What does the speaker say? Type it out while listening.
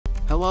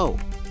Hello,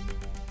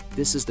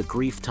 this is the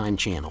Grief Time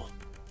channel.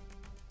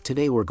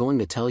 Today we're going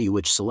to tell you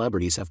which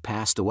celebrities have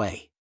passed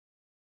away.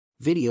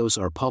 Videos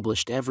are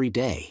published every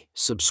day,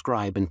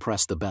 subscribe and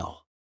press the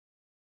bell.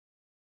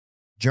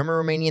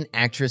 German-Romanian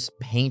actress,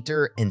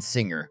 painter, and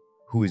singer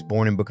who was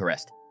born in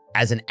Bucharest.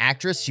 As an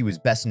actress, she was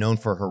best known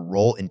for her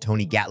role in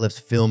Tony Gatliff's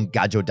film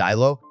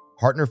Gajodilo.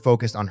 Hartner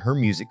focused on her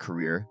music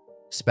career,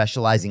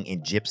 specializing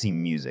in gypsy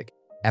music.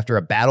 After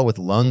a battle with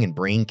lung and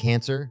brain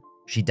cancer,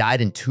 she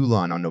died in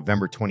Toulon on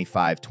November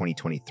 25,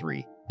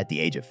 2023, at the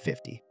age of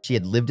 50. She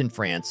had lived in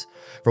France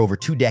for over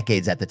 2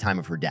 decades at the time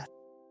of her death.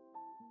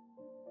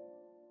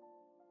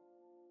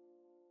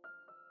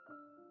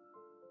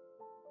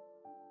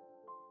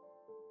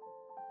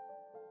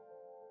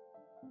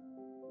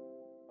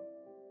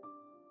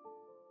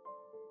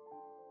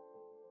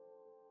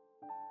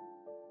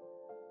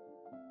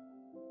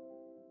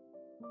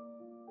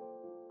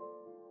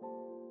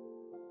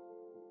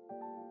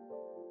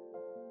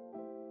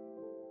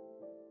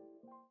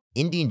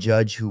 Indian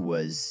judge who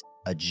was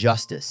a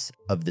justice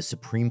of the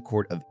Supreme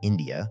Court of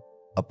India,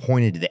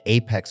 appointed to the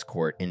Apex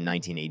Court in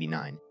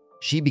 1989.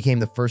 She became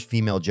the first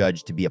female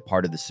judge to be a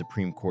part of the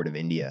Supreme Court of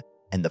India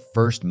and the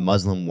first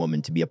Muslim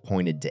woman to be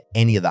appointed to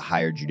any of the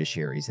higher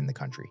judiciaries in the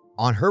country.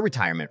 On her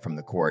retirement from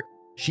the court,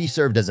 she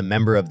served as a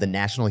member of the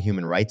National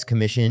Human Rights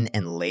Commission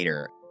and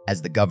later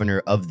as the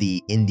governor of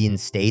the Indian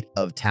state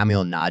of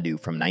Tamil Nadu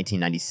from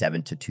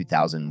 1997 to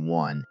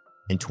 2001.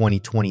 In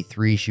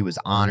 2023, she was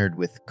honored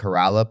with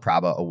Kerala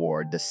Prabha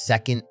Award, the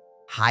second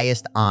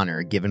highest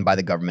honor given by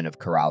the government of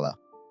Kerala.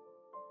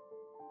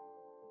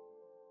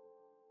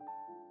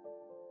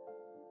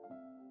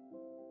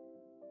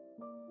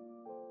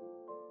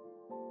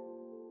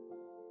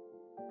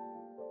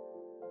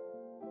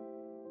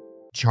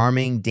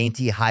 Charming,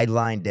 dainty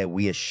Heidelin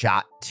Dewi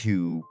shot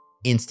to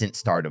instant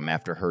stardom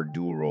after her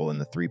dual role in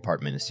the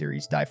 3-part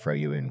miniseries Die Frau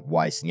in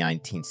Weiss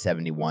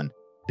 1971.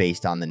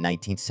 Based on the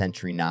 19th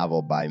century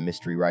novel by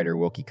mystery writer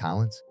Wilkie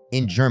Collins.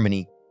 In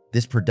Germany,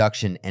 this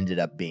production ended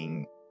up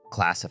being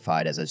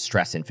classified as a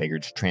Straßenfeger,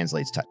 which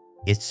translates to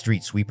 "It's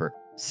Street Sweeper,"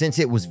 since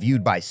it was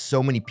viewed by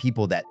so many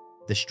people that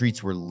the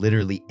streets were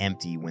literally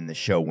empty when the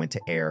show went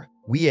to air.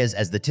 Wiez,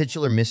 as the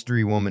titular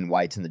mystery woman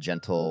White and the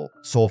gentle,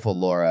 soulful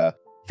Laura,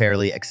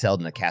 fairly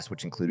excelled in a cast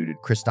which included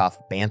Christoph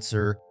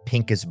Banzer,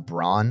 Pinkus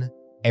Braun,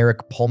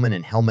 Eric Pullman,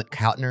 and Helmut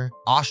Kautner.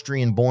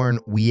 Austrian-born,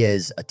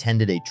 Wiez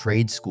attended a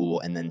trade school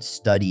and then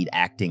studied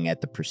acting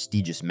at the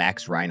prestigious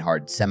Max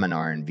Reinhardt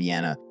Seminar in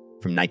Vienna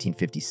from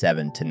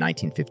 1957 to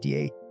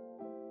 1958.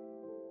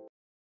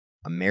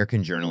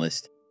 American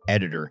journalist,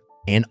 editor,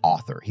 and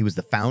author. He was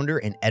the founder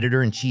and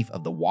editor-in-chief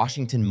of the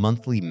Washington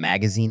Monthly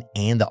magazine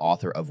and the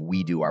author of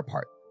We Do Our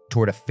Part,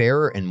 Toward a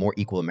Fairer and More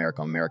Equal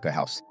America, America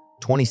House.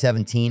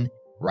 2017,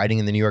 writing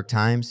in the New York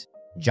Times,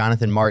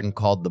 Jonathan Martin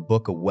called the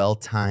book a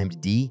well-timed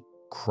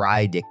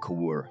cry de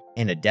coeur,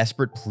 and a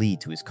desperate plea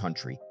to his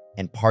country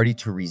and party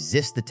to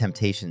resist the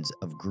temptations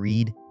of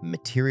greed,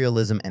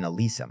 materialism, and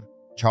elitism.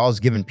 Charles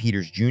Given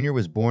Peters Jr.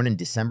 was born in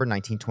December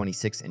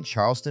 1926 in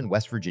Charleston,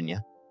 West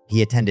Virginia.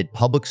 He attended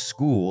public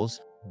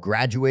schools,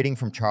 graduating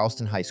from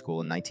Charleston High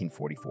School in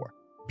 1944.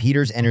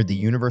 Peters entered the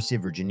University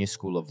of Virginia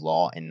School of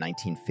Law in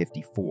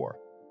 1954.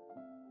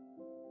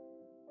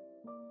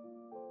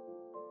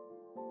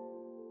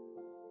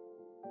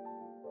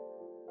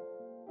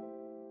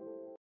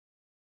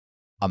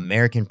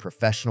 American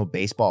professional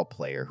baseball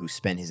player who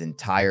spent his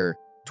entire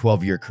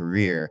 12-year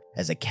career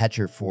as a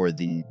catcher for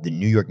the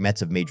New York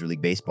Mets of Major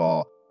League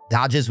Baseball.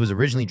 Dodges was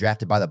originally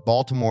drafted by the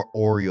Baltimore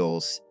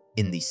Orioles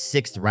in the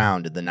 6th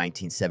round of the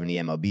 1970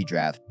 MLB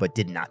draft, but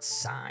did not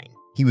sign.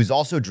 He was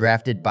also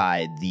drafted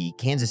by the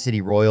Kansas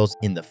City Royals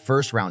in the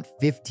 1st round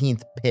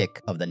 15th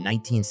pick of the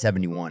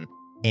 1971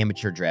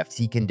 amateur draft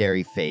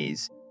secondary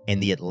phase,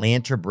 and the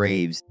Atlanta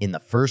Braves in the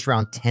 1st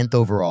round 10th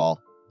overall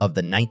of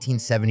the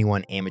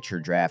 1971 amateur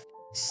draft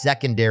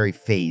secondary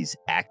phase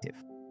active,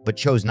 but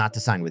chose not to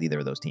sign with either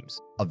of those teams.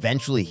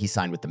 Eventually, he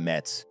signed with the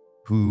Mets,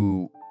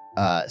 who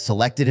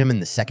selected him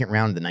in the 2nd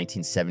round of the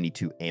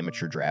 1972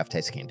 amateur draft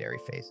secondary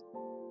phase.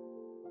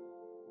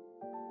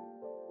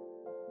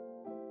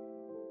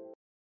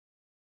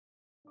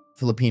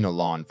 Filipino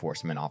law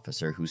enforcement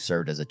officer who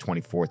served as a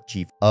 24th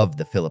chief of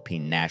the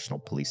Philippine National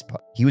Police.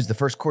 He was the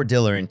first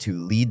Cordilleran to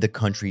lead the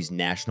country's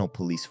national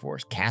police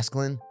force.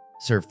 Casclin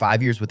served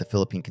 5 years with the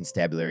Philippine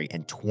Constabulary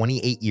and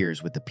 28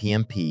 years with the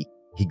PMP.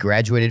 He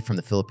graduated from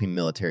the Philippine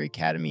Military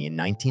Academy in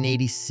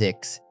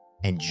 1986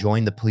 and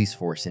joined the police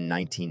force in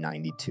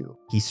 1992.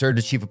 He served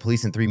as chief of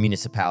police in 3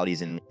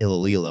 municipalities in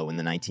Iloilo in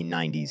the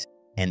 1990s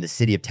and the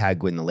city of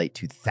Taguig in the late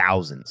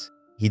 2000s.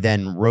 He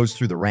then rose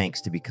through the ranks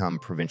to become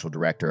provincial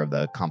director of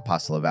the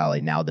Compostela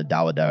Valley, now the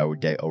Davao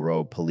de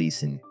Oro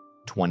Police, in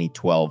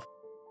 2012.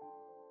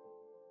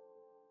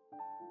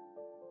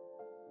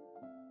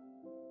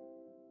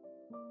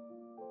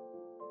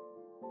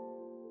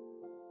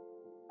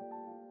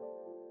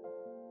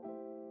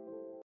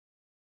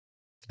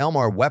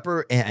 Elmar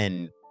Wepper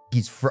and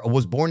He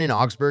was born in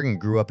Augsburg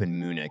and grew up in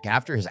Munich.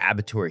 After his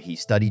Abitur, he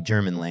studied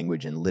German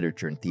language and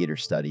literature and theater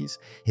studies.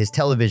 His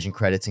television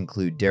credits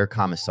include Der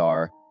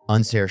Kommissar,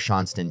 Unser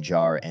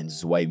Schanzenjar, and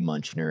Zwei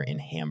Münchner in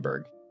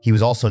Hamburg. He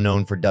was also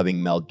known for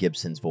dubbing Mel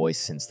Gibson's voice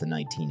since the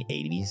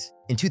 1980s.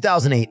 In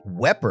 2008,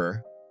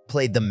 Wepper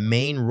played the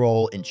main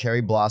role in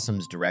Cherry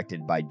Blossoms,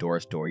 directed by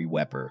Doris Dori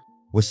Wepper.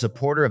 Was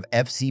supporter of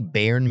FC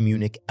Bayern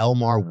Munich,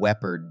 Elmar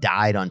Wepper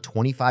died on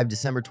 25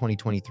 December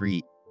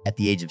 2023 at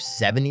the age of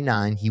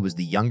 79. He was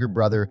the younger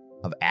brother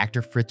of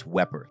actor Fritz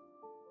Wepper.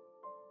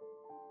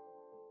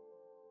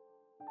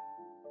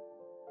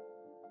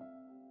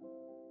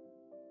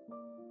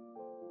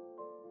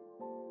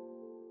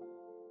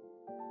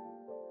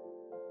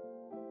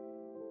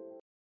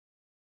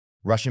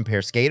 Russian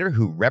pair skater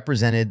who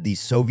represented the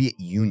Soviet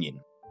Union.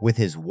 With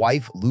his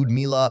wife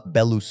Ludmila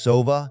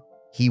Belousova,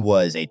 he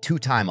was a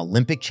two-time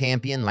Olympic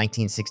champion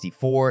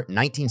 1964,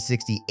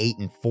 1968,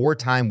 and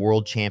four-time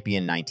world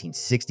champion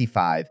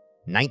 1965,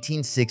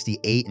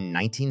 1968, and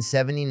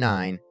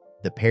 1979.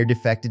 The pair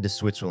defected to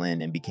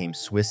Switzerland and became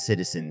Swiss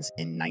citizens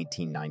in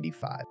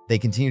 1995. They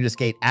continued to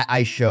skate at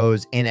ice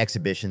shows and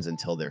exhibitions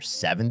until their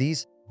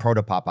 70s.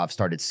 Protopopov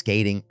started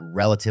skating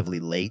relatively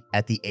late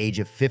at the age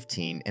of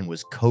 15 and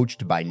was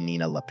coached by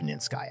Nina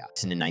Lepninskaya.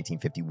 In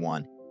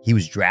 1951, he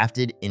was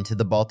drafted into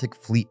the Baltic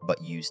Fleet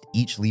but used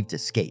each leave to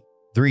skate.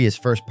 His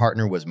first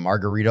partner was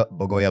Margarita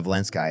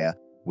Bogoyavlenskaya,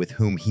 with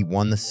whom he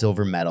won the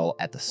silver medal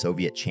at the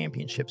Soviet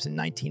Championships in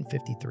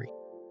 1953.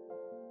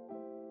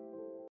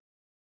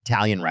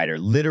 Italian writer,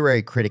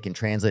 literary critic, and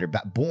translator.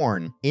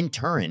 Born in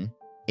Turin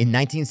in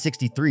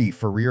 1963,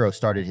 Ferrero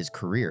started his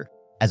career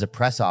as a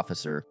press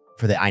officer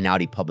for the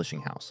Einaudi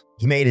publishing house.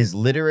 He made his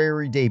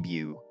literary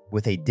debut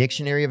with a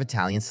dictionary of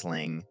Italian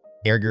slang,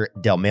 Erger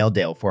del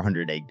Maildale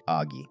 400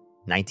 Aghi,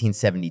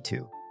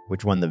 1972,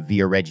 which won the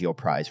Via Reggio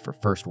Prize for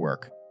first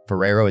work.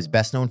 Ferrero is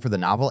best known for the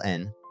novel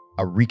N,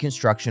 a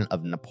reconstruction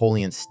of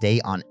Napoleon's stay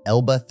on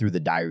Elba through the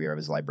diary of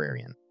his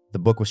librarian. The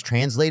book was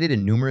translated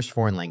in numerous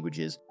foreign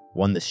languages,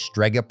 won the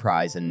Strega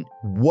Prize, and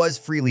was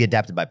freely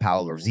adapted by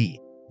Paolo Rossi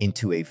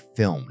into a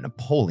film,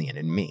 Napoleon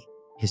and Me.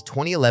 His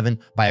 2011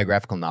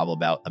 biographical novel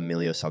about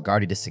Emilio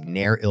Salgari de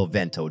Signare il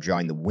Vento,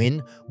 Drawing the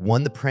Wind,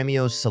 won the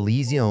Premio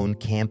Selezione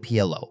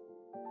Campiello.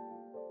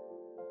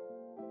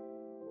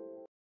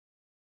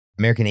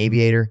 American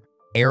aviator,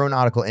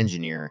 aeronautical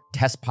engineer,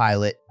 test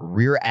pilot,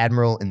 rear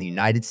admiral in the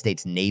United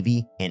States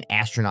Navy, and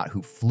astronaut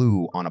who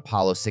flew on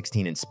Apollo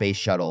 16 and Space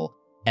Shuttle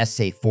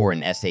SA-4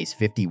 and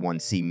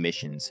SAS-51C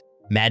missions.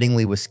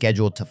 Mattingly was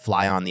scheduled to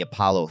fly on the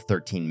Apollo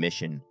 13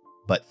 mission,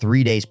 but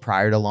 3 days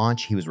prior to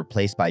launch, he was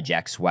replaced by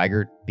Jack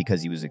Swigert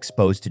because he was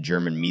exposed to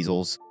German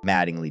measles.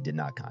 Mattingly did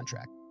not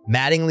contract.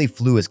 Mattingly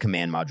flew as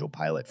command module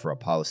pilot for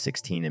Apollo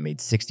 16 and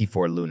made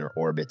 64 lunar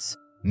orbits,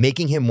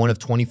 making him one of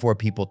 24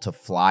 people to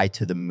fly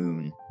to the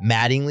moon.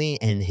 Mattingly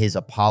and his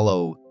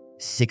Apollo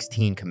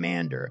 16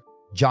 commander,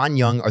 John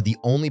Young, are the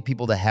only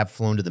people to have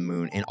flown to the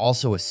moon and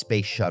also a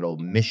space shuttle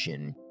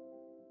mission